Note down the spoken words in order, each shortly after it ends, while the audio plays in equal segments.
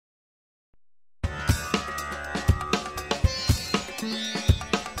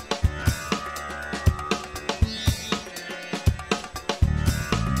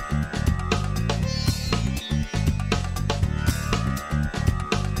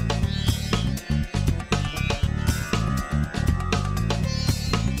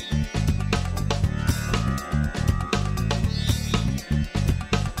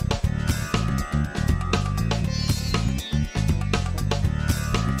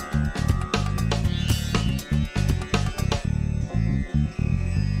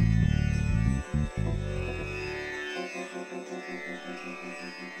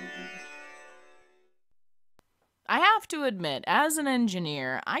to admit, as an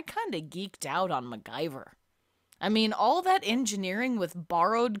engineer, I kind of geeked out on MacGyver. I mean, all that engineering with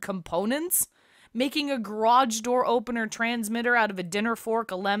borrowed components, making a garage door opener transmitter out of a dinner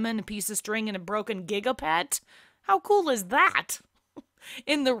fork, a lemon, a piece of string, and a broken gigapet. How cool is that?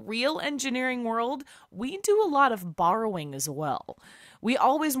 In the real engineering world, we do a lot of borrowing as well. We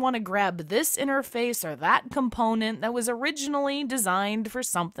always want to grab this interface or that component that was originally designed for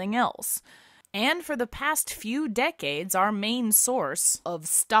something else. And for the past few decades, our main source of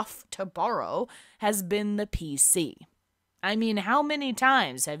stuff to borrow has been the PC. I mean, how many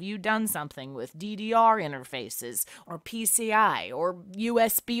times have you done something with DDR interfaces, or PCI, or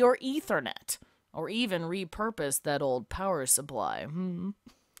USB, or Ethernet? Or even repurposed that old power supply?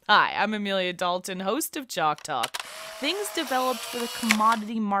 Hi, I'm Amelia Dalton, host of Chalk Talk. Things developed for the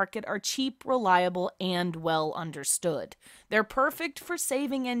commodity market are cheap, reliable, and well understood. They're perfect for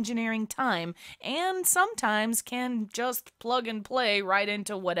saving engineering time, and sometimes can just plug and play right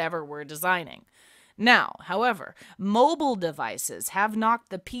into whatever we're designing. Now, however, mobile devices have knocked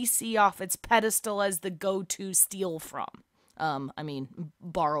the PC off its pedestal as the go-to steal from.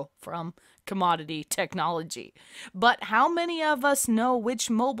 Borrow from commodity technology. But how many of us know which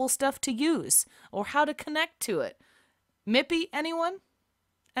mobile stuff to use or how to connect to it? MIPI, anyone?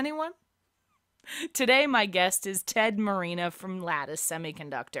 Anyone? Today, my guest is Ted Marena from Lattice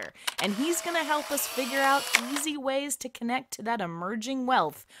Semiconductor, and he's going to help us figure out easy ways to connect to that emerging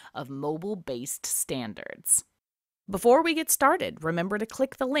wealth of mobile-based standards. Before we get started, remember to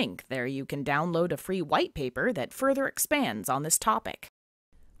click the link. There you can download a free white paper that further expands on this topic.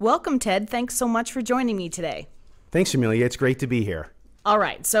 Welcome, Ted. Thanks so much for joining me today. Thanks, Amelia. It's great to be here. All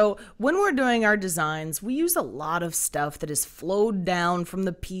right, so when we're doing our designs, we use a lot of stuff that has flowed down from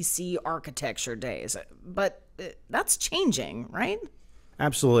the PC architecture days, but that's changing, right?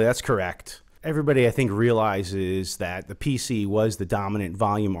 Absolutely, that's correct. Everybody, I think, realizes that the PC was the dominant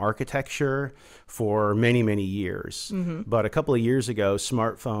volume architecture for many, many years. But a couple of years ago,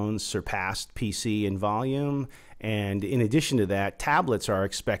 smartphones surpassed PC in volume. And in addition to that, tablets are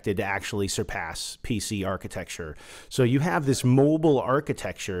expected to actually surpass PC architecture. So you have this mobile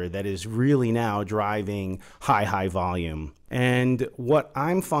architecture that is really now driving high volume. And what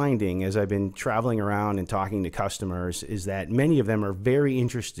I'm finding as I've been traveling around and talking to customers is that many of them are very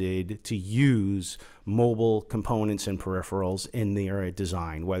interested to use mobile components and peripherals in their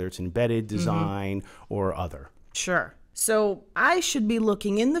design, whether it's embedded design or other. Sure. So I should be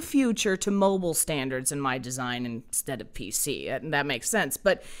looking in the future to mobile standards in my design instead of PC. That makes sense.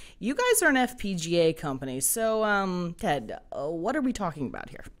 But you guys are an FPGA company, so Ted, what are we talking about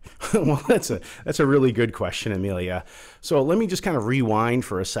here? Well, that's a really good question, Amelia. So let me just kind of rewind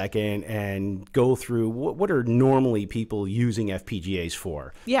for a second and go through what are normally people using FPGAs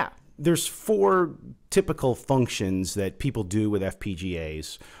for. Yeah. There's four typical functions that people do with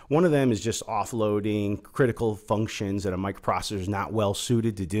FPGAs. One of them is just offloading critical functions that a microprocessor is not well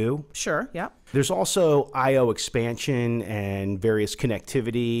suited to do. Sure, yeah. There's also I/O expansion and various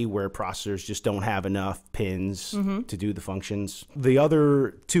connectivity where processors just don't have enough pins to do the functions. The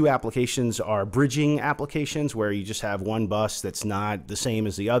other two applications are bridging applications where you just have one bus that's not the same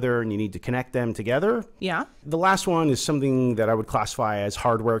as the other and you need to connect them together. Yeah. The last one is something that I would classify as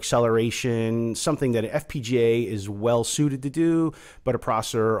hardware acceleration, something that an FPGA is well suited to do, but a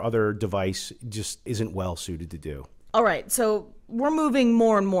processor or other device just isn't well suited to do. All right, so we're moving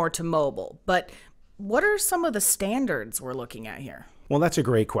more and more to mobile, but what are some of the standards we're looking at here? Well, that's a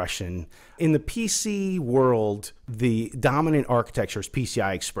great question. In the PC world, the dominant architecture is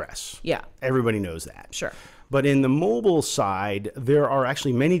PCI Express. Yeah. Everybody knows that. Sure. But in the mobile side, there are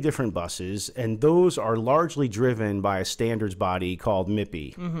actually many different buses, and those are largely driven by a standards body called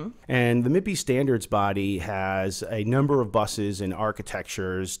MIPI. And the MIPI standards body has a number of buses and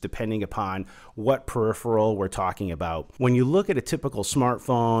architectures depending upon what peripheral we're talking about. When you look at a typical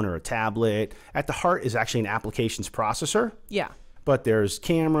smartphone or a tablet, at the heart is actually an applications processor. Yeah. But there's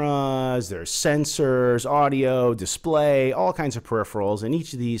cameras, there's sensors, audio, display, all kinds of peripherals, and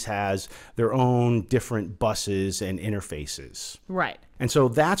each of these has their own different buses and interfaces. Right. And so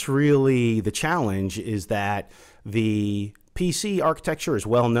that's really the challenge, is that the PC architecture is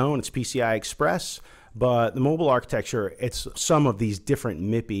well known, it's PCI Express, but the mobile architecture, it's some of these different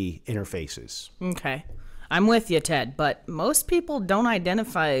MIPI interfaces. Okay. I'm with you, Ted, but most people don't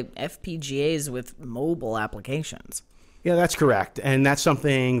identify FPGAs with mobile applications. Yeah, that's correct. And that's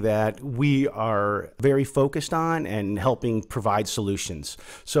something that we are very focused on and helping provide solutions.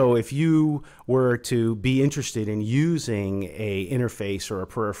 So if you were to be interested in using an interface or a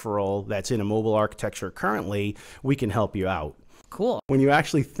peripheral that's in a mobile architecture currently, we can help you out. Cool. When you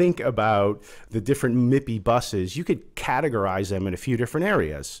actually think about the different MIPI buses, you could categorize them in a few different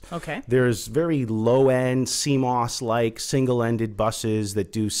areas. Okay. There's very low-end CMOS-like single-ended buses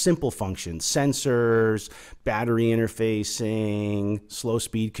that do simple functions, sensors, battery interfacing, slow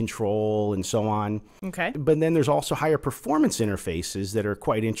speed control, and so on. Okay. But then there's also higher performance interfaces that are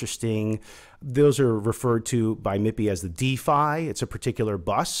quite interesting. Those are referred to by MIPI as the D-PHY. It's a particular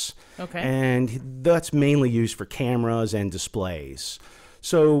bus. Okay. And that's mainly used for cameras and displays.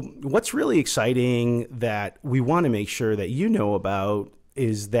 So what's really exciting that we want to make sure that you know about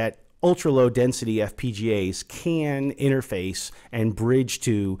is that ultra-low density FPGAs can interface and bridge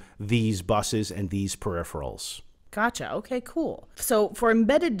to these buses and these peripherals. Gotcha. Okay, cool. So for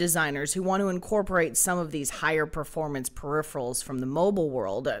embedded designers who want to incorporate some of these higher performance peripherals from the mobile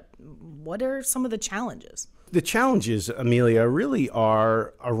world, what are some of the challenges? The challenges, Amelia, really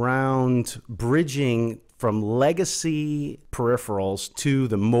are around bridging from legacy peripherals to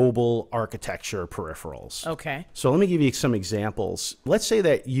the mobile architecture peripherals. Okay. So let me give you some examples. Let's say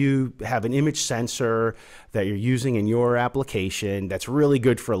that you have an image sensor that you're using in your application that's really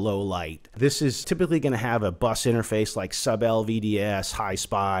good for low light. This is typically going to have a bus interface like sub-LVDS,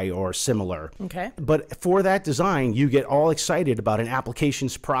 high-SPI, or similar. Okay. But for that design, you get all excited about an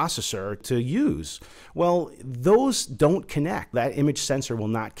applications processor to use. Well, those don't connect. That image sensor will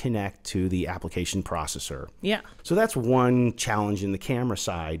not connect to the application processor. Yeah. So that's one challenge in the camera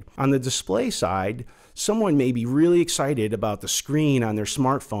side. On the display side, someone may be really excited about the screen on their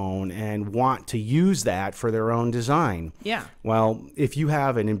smartphone and want to use that for their own design. Yeah. Well, if you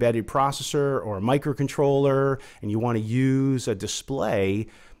have an embedded processor or a microcontroller and you want to use a display,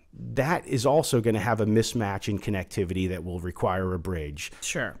 that is also going to have a mismatch in connectivity that will require a bridge.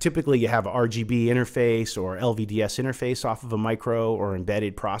 Sure. Typically, you have an RGB interface or LVDS interface off of a micro or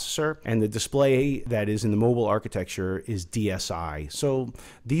embedded processor, and the display that is in the mobile architecture is DSI. So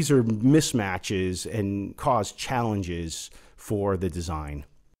these are mismatches and cause challenges for the design.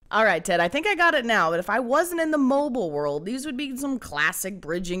 All right, Ted, I think I got it now, but if I wasn't in the mobile world, these would be some classic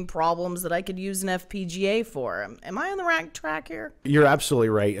bridging problems that I could use an FPGA for. Am I on the right track here? You're absolutely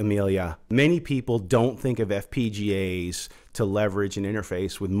right, Amelia. Many people don't think of FPGAs to leverage an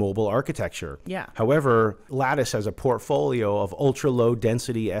interface with mobile architecture. Yeah. However, Lattice has a portfolio of ultra-low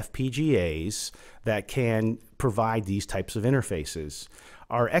density FPGAs that can provide these types of interfaces.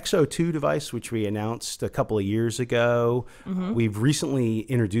 Our XO2 device, which we announced a couple of years ago, we've recently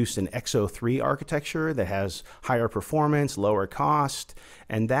introduced an XO3 architecture that has higher performance, lower cost,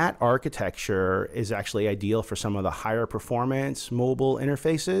 and that architecture is actually ideal for some of the higher performance mobile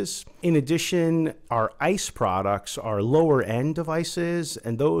interfaces. In addition, our ICE products are lower end devices,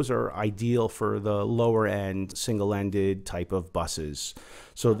 and those are ideal for the lower end single-ended type of buses.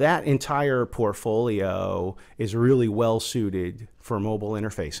 So that entire portfolio is really well suited for mobile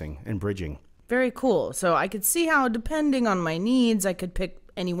interfacing and bridging. Very cool. So I could see how, depending on my needs, I could pick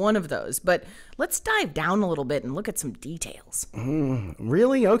any one of those. But let's dive down a little bit and look at some details.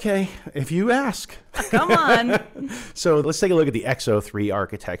 Really? Okay, if you ask. Come on. So let's take a look at the XO3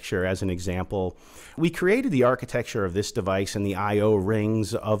 architecture as an example. We created the architecture of this device and the I/O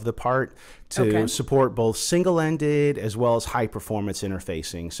rings of the part to support both single-ended as well as high-performance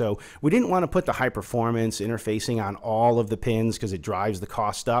interfacing. So we didn't want to put the high-performance interfacing on all of the pins because it drives the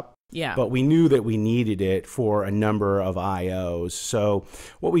cost up. Yeah. But we knew that we needed it for a number of I/Os. So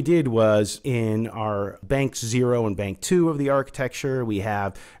what we did was in our bank 0 and bank 2 of the architecture, we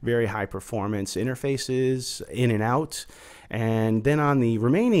have very high performance interfaces in and out. And then on the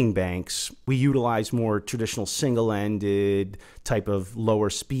remaining banks, we utilize more traditional single-ended type of lower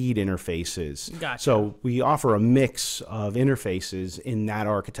speed interfaces. Gotcha. So we offer a mix of interfaces in that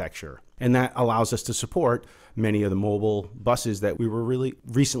architecture. And that allows us to support many of the mobile buses that we were really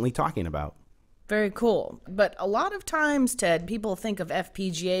recently talking about. Very cool. But a lot of times, Ted, people think of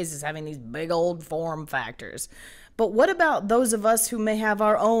FPGAs as having these big old form factors. But what about those of us who may have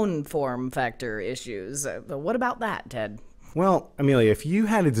our own form factor issues? What about that, Ted? Well, Amelia, if you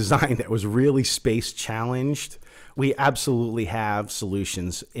had a design that was really space challenged, we absolutely have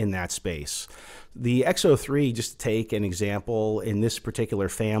solutions in that space. The XO3, just to take an example, in this particular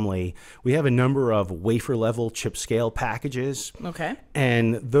family, we have a number of wafer-level chip scale packages. Okay.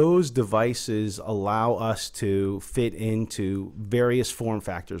 And those devices allow us to fit into various form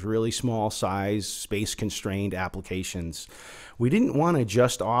factors, really small size, space-constrained applications. We didn't want to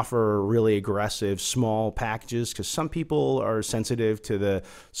just offer really aggressive small packages because some people are sensitive to the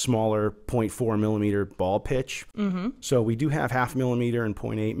smaller 0.4 millimeter ball pitch. So we do have 0.5 millimeter and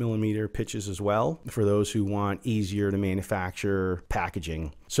 0.8 millimeter pitches as well for those who want easier to manufacture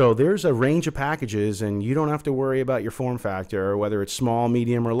packaging. So there's a range of packages, and you don't have to worry about your form factor, whether it's small,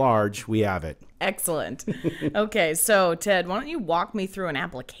 medium, or large. We have it. Excellent. Okay, so Ted, why don't you walk me through an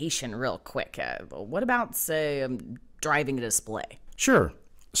application real quick? What about, say, driving a display? Sure.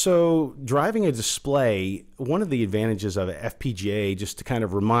 So driving a display, one of the advantages of an FPGA, just to kind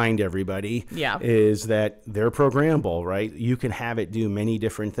of remind everybody, is that they're programmable, right? You can have it do many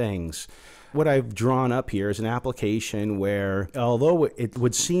different things. What I've drawn up here is an application where, although it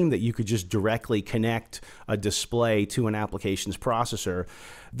would seem that you could just directly connect a display to an application's processor,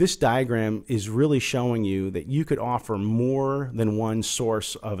 this diagram is really showing you that you could offer more than one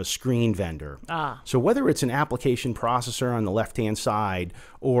source of a screen vendor. So whether it's an application processor on the left-hand side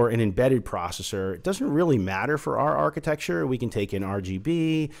or an embedded processor, it doesn't really matter for our architecture. We can take in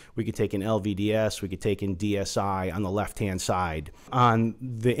RGB, we could take in LVDS, we could take in DSI on the left-hand side. On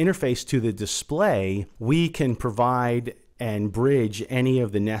the interface to the display, we can provide and bridge any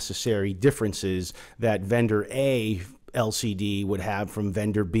of the necessary differences that vendor A LCD would have from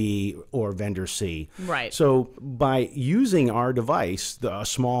vendor B or vendor C. Right. So by using our device, a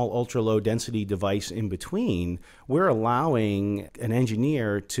small ultra low density device in between, we're allowing an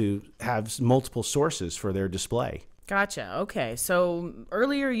engineer to have multiple sources for their display. Gotcha. Okay. So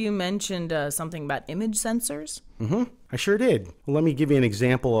earlier you mentioned something about image sensors. I sure did. Well, let me give you an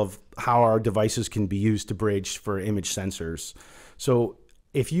example of how our devices can be used to bridge for image sensors. So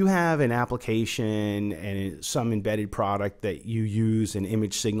if you have an application and some embedded product that you use an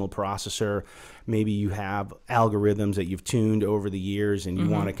image signal processor, maybe you have algorithms that you've tuned over the years and you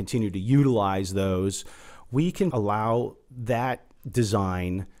want to continue to utilize those, we can allow that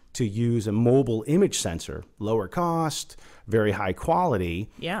design to use a mobile image sensor, lower cost, very high quality.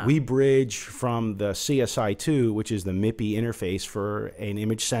 We bridge from the CSI2, which is the MIPI interface for an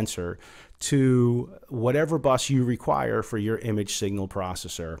image sensor, to whatever bus you require for your image signal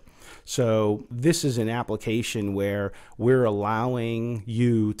processor. So this is an application where we're allowing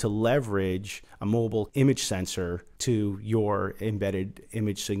you to leverage a mobile image sensor to your embedded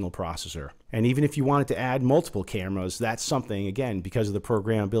image signal processor. And even if you wanted to add multiple cameras, that's something, again, because of the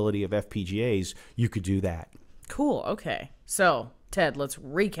programmability of FPGAs, you could do that. Cool. Okay. So, Ted, let's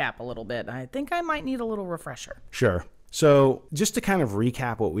recap a little bit. I think I might need a little refresher. Sure. So just to kind of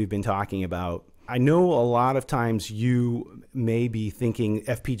recap what we've been talking about, I know a lot of times you may be thinking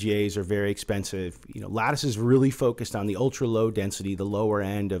FPGAs are very expensive. You know, Lattice is really focused on the ultra low density, the lower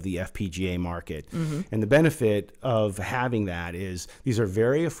end of the FPGA market. And the benefit of having that is these are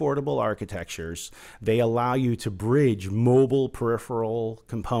very affordable architectures. They allow you to bridge mobile peripheral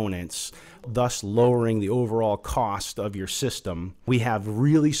components, thus lowering the overall cost of your system. We have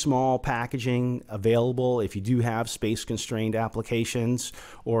really small packaging available if you do have space-constrained applications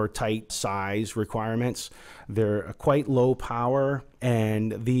or tight size requirements. They're quite low power,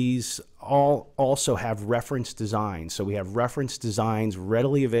 and these all also have reference designs. So we have reference designs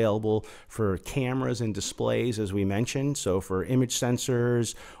readily available for cameras and displays, as we mentioned. So for image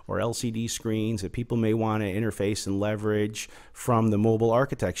sensors or LCD screens that people may want to interface and leverage from the mobile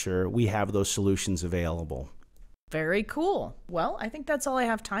architecture, we have those solutions available. Very cool. Well, I think that's all I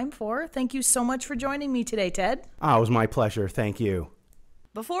have time for. Thank you so much for joining me today, Ted. Oh, it was my pleasure. Thank you.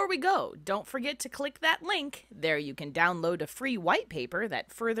 Before we go, don't forget to click that link. There you can download a free white paper that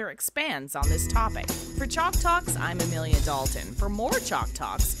further expands on this topic. For Chalk Talks, I'm Amelia Dalton. For more Chalk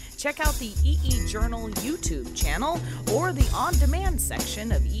Talks, check out the EE Journal YouTube channel or the on-demand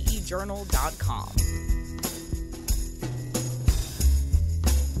section of eejournal.com.